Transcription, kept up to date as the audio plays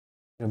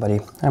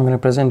Everybody, I'm going to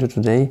present you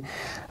today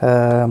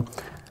a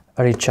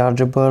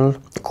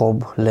rechargeable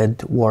COb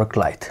LED work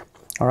light.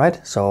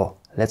 Alright, so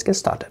let's get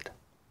started.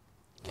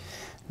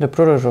 The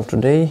product of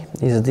today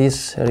is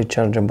this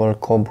rechargeable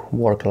COb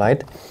work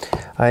light.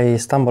 I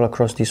stumbled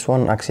across this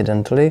one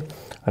accidentally.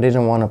 I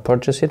didn't want to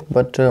purchase it,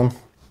 but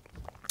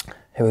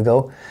here we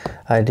go.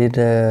 I did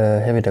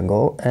have it a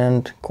go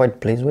and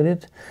quite pleased with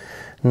it.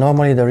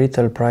 Normally the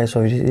retail price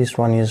of this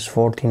one is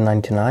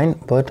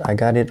 $14.99, but I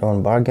got it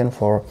on bargain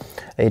for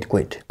 8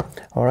 quid.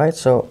 Alright,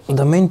 so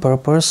the main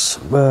purpose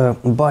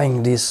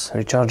buying this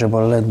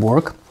rechargeable LED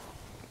work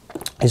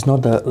is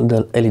not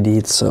the LED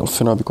itself,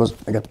 you know, because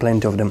I got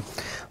plenty of them,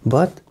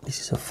 but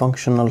this is a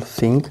functional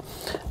thing.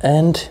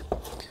 And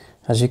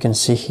as you can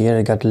see here,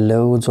 I got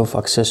loads of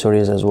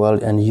accessories as well,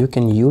 and you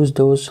can use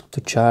those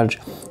to charge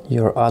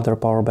your other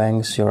power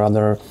banks, your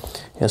other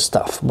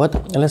stuff.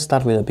 But let's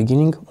start with the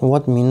beginning.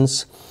 What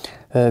means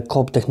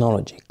COb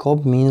technology?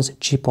 COb means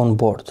chip on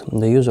board,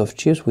 the use of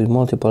chips with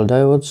multiple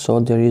diodes,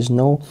 so there is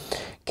no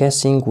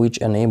casing, which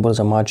enables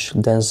a much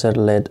denser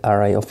LED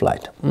array of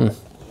light.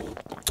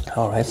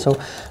 Alright, so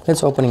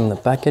let's open in the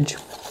package.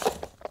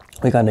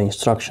 We got the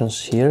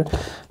instructions here.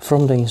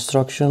 From the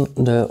instruction,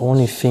 the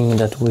only thing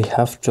that we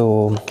have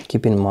to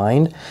keep in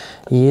mind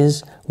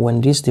is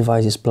when this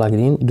device is plugged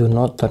in, do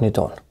not turn it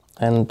on,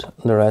 and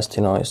the rest,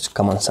 you know, is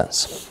common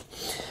sense.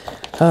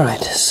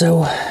 Alright,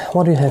 so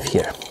what do we have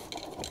here?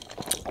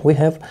 We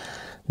have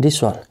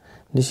this one.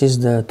 This is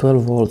the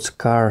 12 volts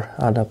car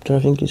adapter. I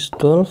think it's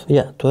 12,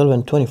 yeah, 12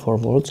 and 24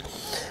 volts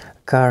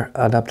car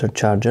adapter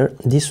charger.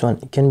 This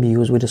one can be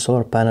used with a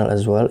solar panel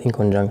as well in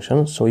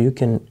conjunction, so you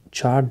can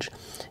charge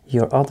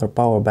your other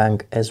power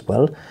bank as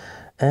well,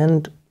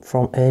 and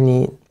from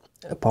any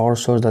power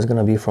source that's going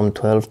to be from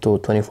 12 to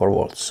 24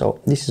 volts.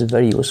 So this is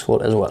very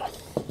useful as well.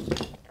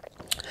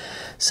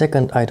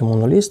 Second item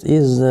on the list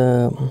is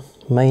the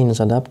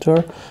mains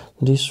adapter.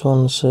 This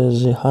one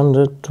says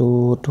 100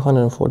 to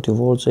 240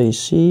 volts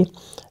AC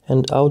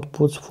and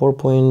outputs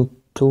 4.2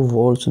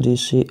 volts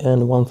DC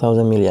and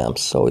 1000 milliamps,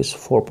 so it's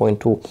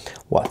 4.2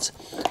 watts.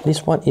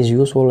 This one is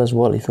useful as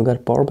well if you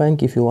got power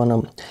bank, if you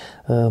want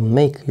to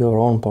make your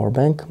own power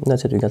bank.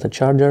 That's it. You got a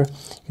charger,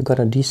 you got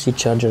a DC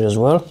charger as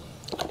well,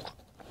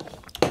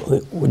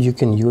 which you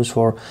can use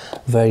for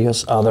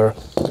various other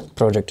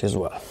projects as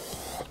well.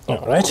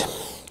 All right,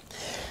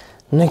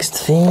 next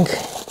thing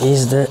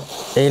is the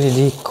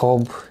LED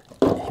COb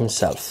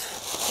himself.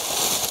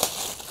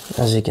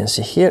 As you can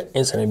see here,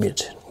 it's a little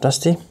bit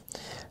dusty,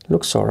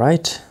 looks all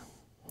right,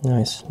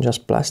 nice,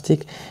 just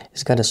plastic.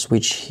 It's got a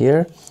switch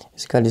here,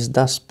 it's got this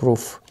dust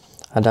proof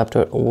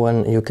adapter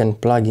when you can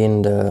plug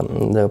in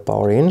the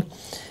power in.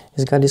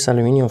 It's got this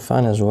aluminum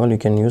fan as well, you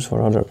can use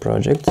for other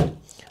projects.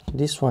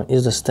 This one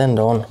is the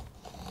stand-on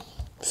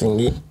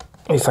thingy,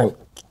 if I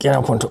can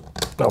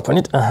open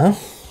it,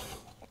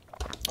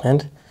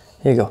 and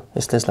here you go,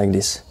 it stays like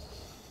this.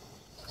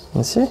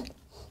 You see,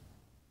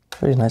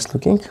 very nice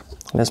looking.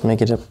 Let's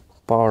make it a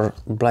power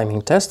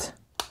bliming test.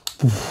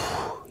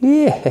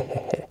 Yeah,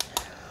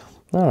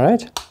 all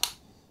right,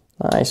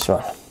 nice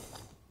one.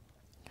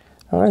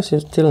 All right, so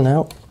till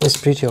now it's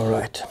pretty all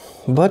right,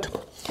 but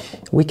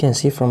we can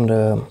see from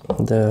the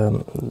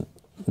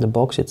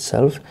box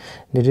itself,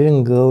 they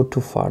didn't go too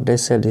far. They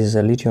said this is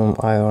a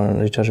lithium-ion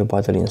rechargeable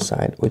battery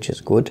inside, which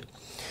is good.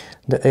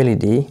 The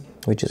LED,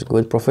 which is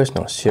good,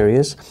 professional,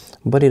 serious,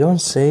 but they don't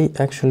say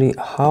actually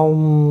how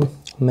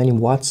many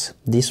watts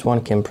this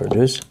one can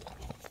produce,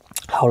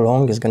 how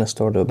long it's gonna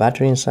store the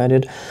battery inside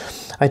it.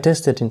 I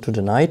tested into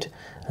the night,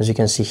 as you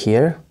can see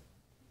here.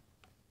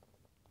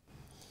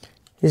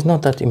 It's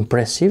not that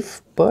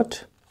impressive,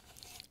 but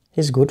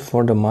it's good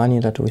for the money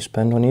that we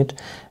spend on it,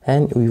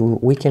 and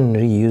we can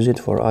reuse it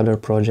for other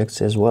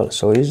projects as well.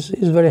 So it's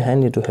very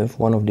handy to have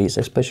one of these,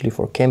 especially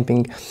for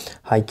camping,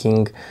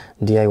 hiking,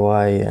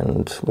 DIY,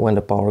 and when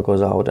the power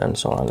goes out and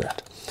so on like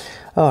that.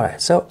 All right,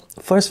 so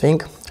first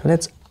thing,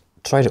 let's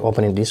try to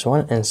open this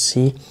one and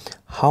see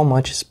how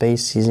much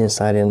space is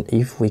inside and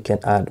if we can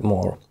add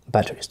more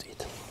batteries to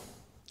it.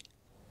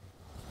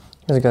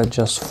 It's got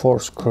just 4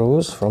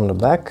 screws from the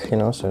back, you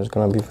know, so it's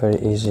gonna be very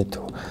easy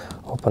to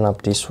open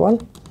up this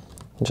one.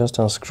 Just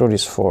unscrew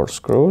these 4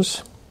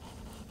 screws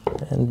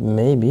and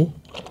maybe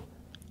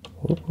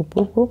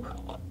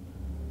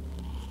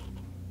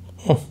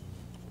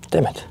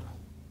damn it.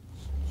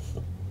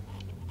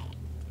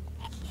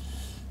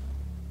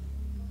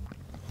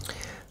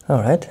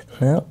 All right,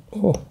 now,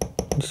 oh,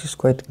 this is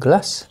quite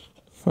glass.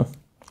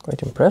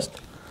 Quite impressed.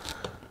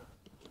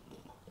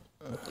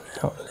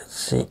 Now let's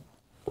see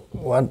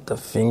what the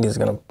thing is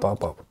gonna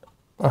pop up.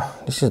 Oh,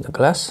 this is the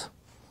glass,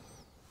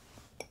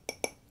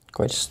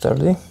 quite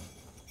sturdy.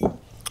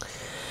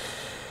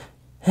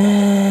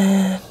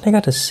 And I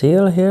got a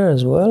seal here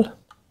as well,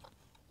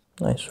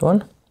 nice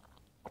one.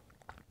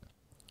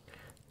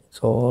 It's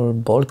all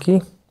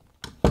bulky,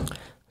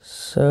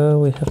 so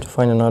we have to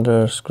find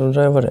another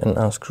screwdriver and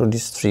unscrew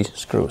these 3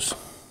 screws.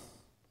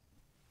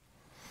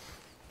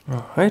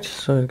 Alright,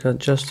 so we got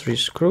just 3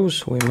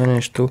 screws. We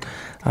managed to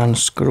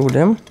unscrew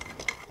them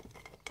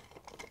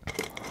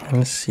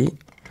and see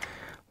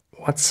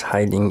what's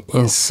hiding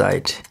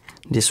inside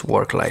this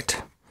work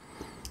light.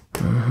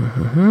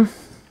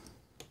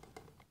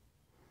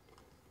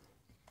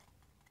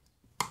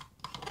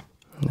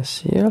 The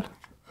seal,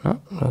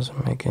 no,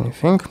 doesn't make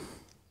anything.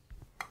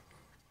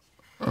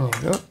 There you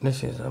go.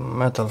 This is a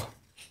metal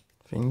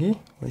thingy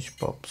which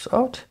pops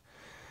out,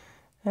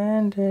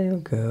 and there you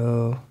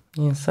go.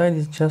 Inside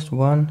is just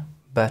one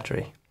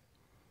battery.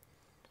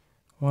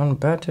 One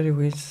battery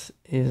which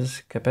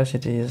its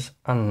capacity is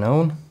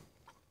unknown,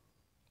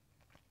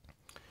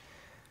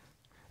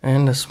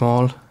 and a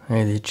small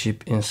LED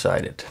chip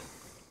inside it.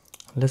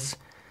 Let's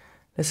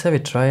have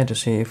it try to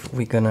see if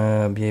we're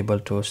gonna be able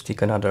to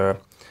stick another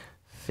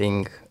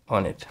thing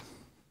on it.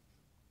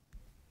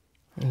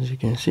 As you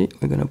can see,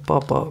 we're gonna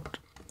pop out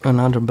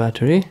another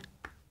battery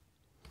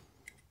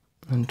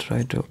and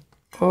try to,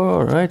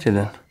 alrighty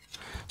then.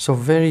 So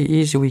very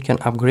easy, we can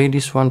upgrade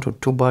this one to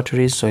 2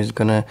 batteries, so it's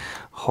gonna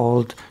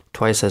hold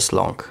twice as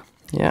long.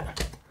 Yeah,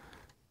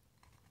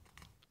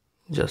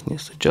 just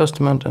needs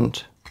adjustment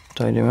and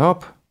tie them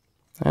up,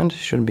 and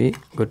should be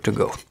good to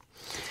go.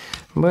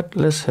 But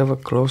let's have a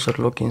closer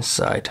look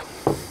inside.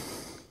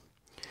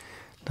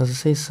 Does it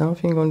say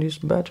something on this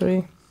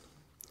battery?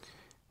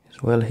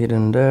 It's well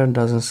hidden there,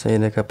 doesn't say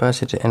the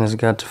capacity, and it's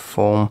got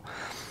foam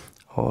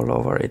all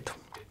over it.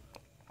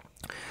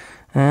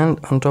 And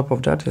on top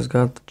of that, it's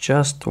got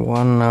just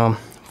one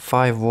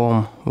 5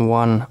 ohm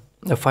 1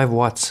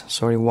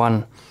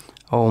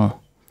 ohm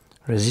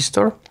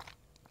resistor.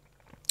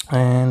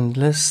 And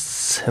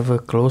let's have a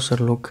closer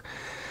look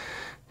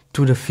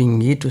to the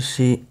thingy to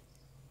see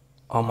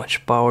how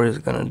much power is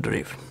gonna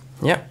drive.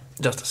 Yeah,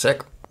 just a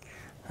sec.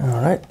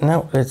 Alright,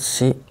 now let's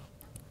see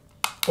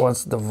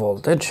what's the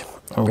voltage.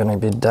 I'm gonna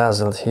be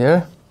dazzled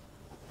here.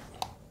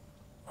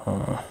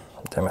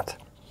 Damn it.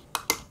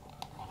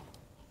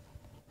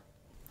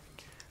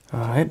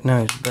 Alright,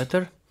 now it's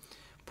better.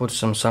 Put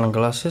some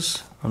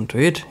sunglasses onto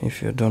it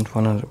if you don't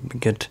want to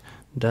get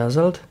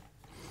dazzled.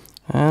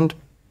 And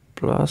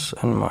plus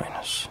and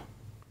minus.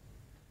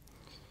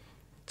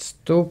 It's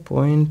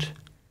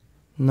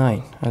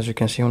 2.9, as you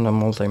can see on the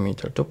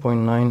multimeter,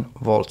 2.9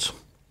 volts.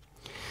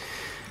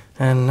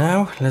 And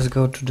now let's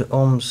go to the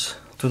amps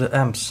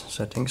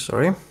settings,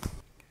 sorry.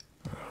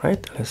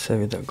 Alright, let's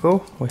have it a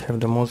go. We have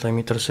the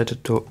multimeter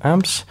set to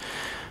amps.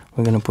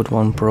 We're gonna put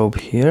one probe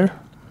here,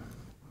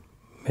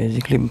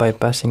 basically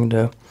bypassing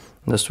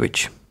the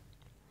switch.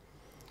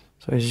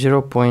 So it's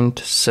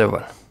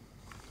 0.7.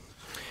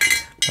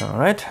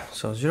 Alright,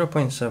 so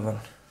 0.7.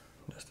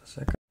 Just a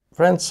second.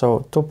 Friends,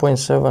 so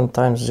 2.7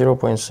 times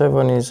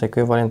 0.7 is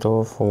equivalent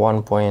of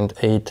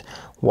 1.8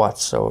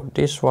 watts. So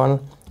this one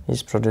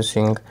is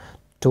producing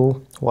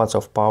 2 watts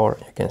of power.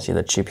 You can see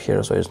the chip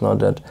here, so it's not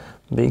that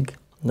big.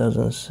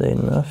 Doesn't say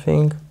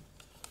nothing.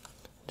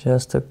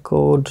 Just a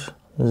code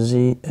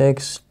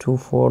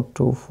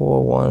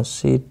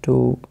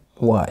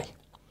ZX24241C2Y.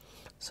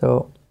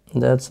 So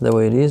that's the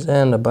way it is,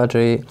 and the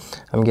battery,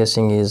 I'm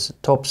guessing, is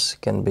tops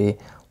can be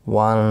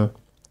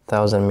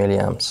 1000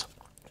 milliamps.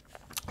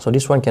 So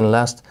this one can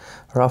last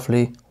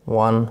roughly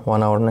 1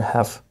 hour and a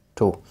half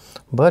too.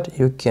 But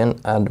you can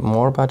add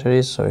more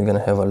batteries, so you're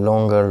gonna have a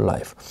longer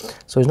life.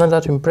 So it's not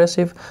that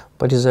impressive,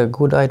 but it's a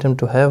good item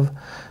to have.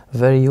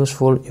 Very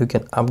useful. You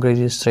can upgrade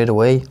it straight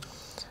away,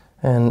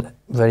 and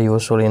very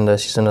useful in the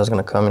season that's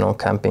gonna come, you know,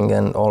 camping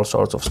and all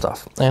sorts of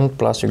stuff. And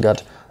plus you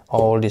got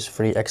all these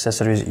free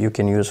accessories you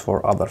can use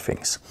for other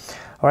things.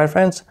 All right,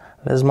 friends,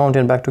 let's mount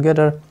it back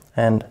together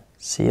and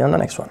see you on the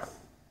next one.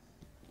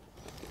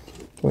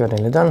 We are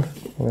nearly done.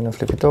 We're gonna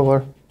flip it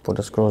over, put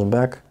the screws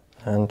back,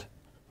 and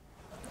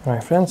all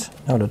right, friends,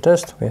 now the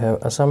test. We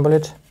have assembled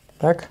it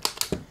back.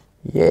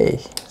 Yay,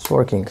 it's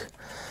working.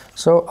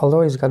 So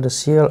although it's got the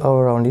seal all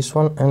around this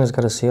one, and it's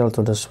got a seal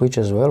to the switch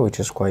as well, which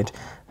is quite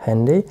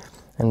handy.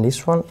 And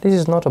this one, this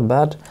is not a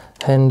bad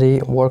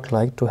handy work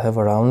light to have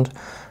around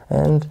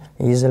and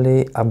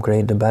easily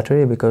upgrade the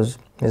battery, because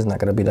it's not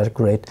gonna be that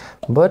great,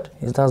 but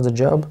it does the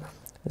job.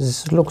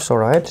 This looks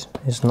alright,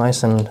 it's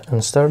nice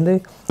and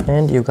sturdy,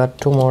 and you got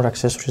 2 more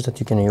accessories that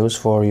you can use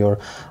for your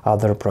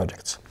other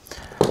projects.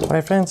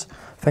 Alright, friends,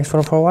 thanks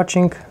for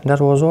watching.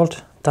 That was all.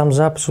 Thumbs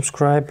up,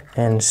 subscribe,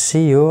 and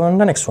see you on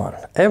the next one.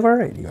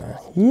 Eveready.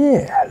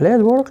 Yeah,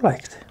 let's work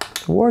like it.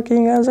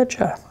 Working as a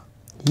chap.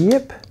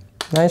 Yep,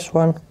 nice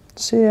one.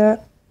 See ya.